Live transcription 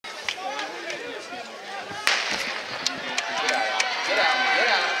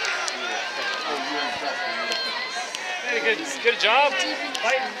Good job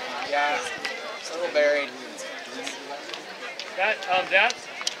fighting. Yeah, it's a little buried. That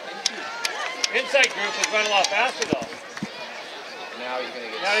inside group is running a lot faster though. Now he's gonna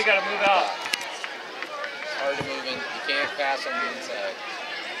get. Now you got to move out. It's hard to move in. You can't pass on the inside.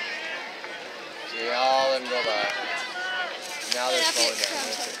 See all of them go by. Now they're slowing down.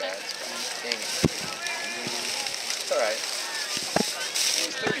 That's a bad spot. Dang it. It's all right.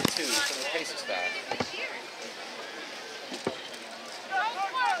 He's 32, so the pace is fast.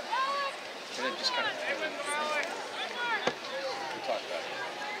 But it just kind of. We'll talk about it.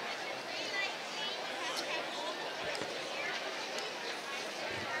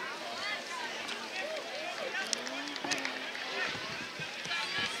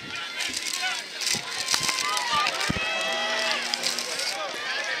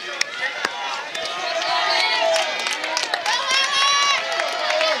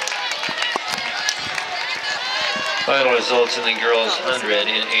 Final results in the girls 100.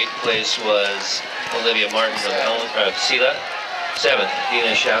 In 8th place was Olivia Martin of Sela. 7th,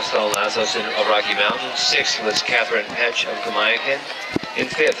 Dina Shastal-Lazos of Rocky Mountain. 6th was Catherine Petch of Kamayakan. In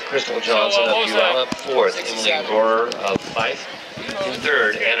 5th, Crystal Johnson of Puyallup. 4th, Emily Rohrer of Fife. In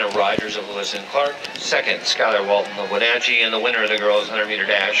 3rd, Anna Rogers of Lewis and Clark. 2nd, Skylar Walton of Wenatchee. And the winner of the girls 100-meter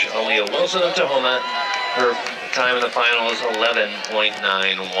dash, Aaliyah Wilson of Tahoma. Her time in the final is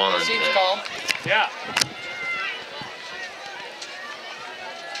 11.91. Seems calm. Yeah.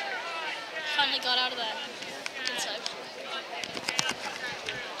 Finally got out of that inside.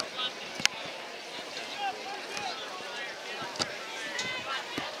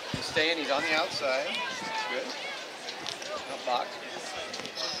 He's staying, he's on the outside. That's good. Not box.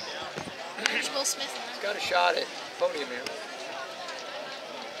 There's Will Smith. He's got a shot at podium here.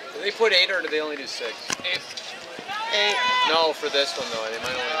 Do they put 8 or do they only do 6? 8. 8. No, for this one though. They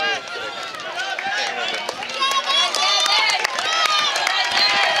might only do 6. Can't remember.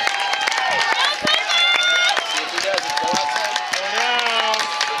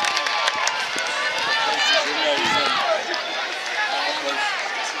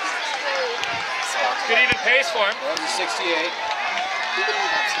 Good even pace for him. 11:68.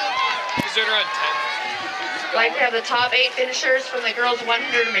 He's doing around 10. Like to have the top 8 finishers from the girls 100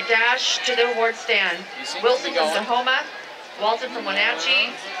 dash to the award stand. Wilson from Tahoma, Walton from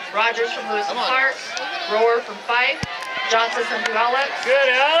Wenatchee, Rogers from Lewis and Clark, Rohrer from Fife, Johnson from Puyallup. Good,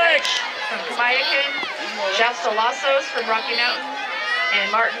 Alex. From Kamayakan, Shastal-Lazos from Rocky Mountain,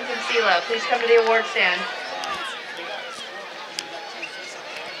 and Martin from Sela. Please come to the award stand.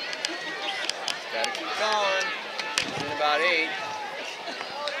 Gotta keep going. He's in about 8.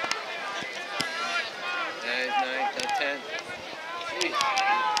 9, 10. Jeez.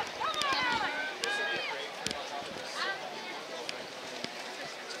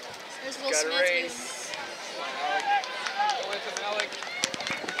 There's Will Gotta Smith. race. Go with him, Alec.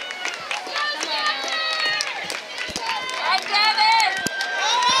 Come on. I'm Kevin!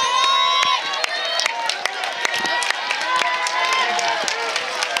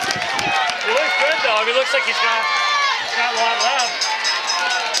 He looks good though. He looks like he's got a lot left.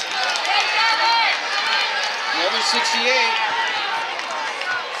 11:68.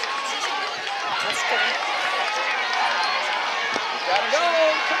 That's good. Gotta go.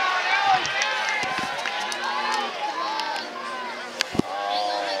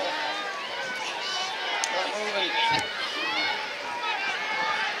 Not moving.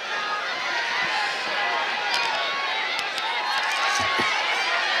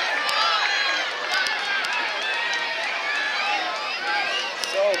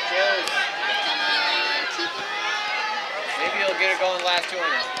 So close. Maybe he'll get it going last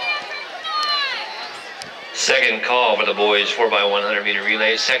 200. Second call for the boys 4x100 meter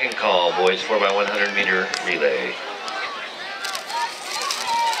relay. Second call, boys 4x100 meter relay.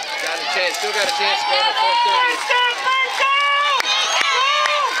 Got a chance, still got a chance to go to 430.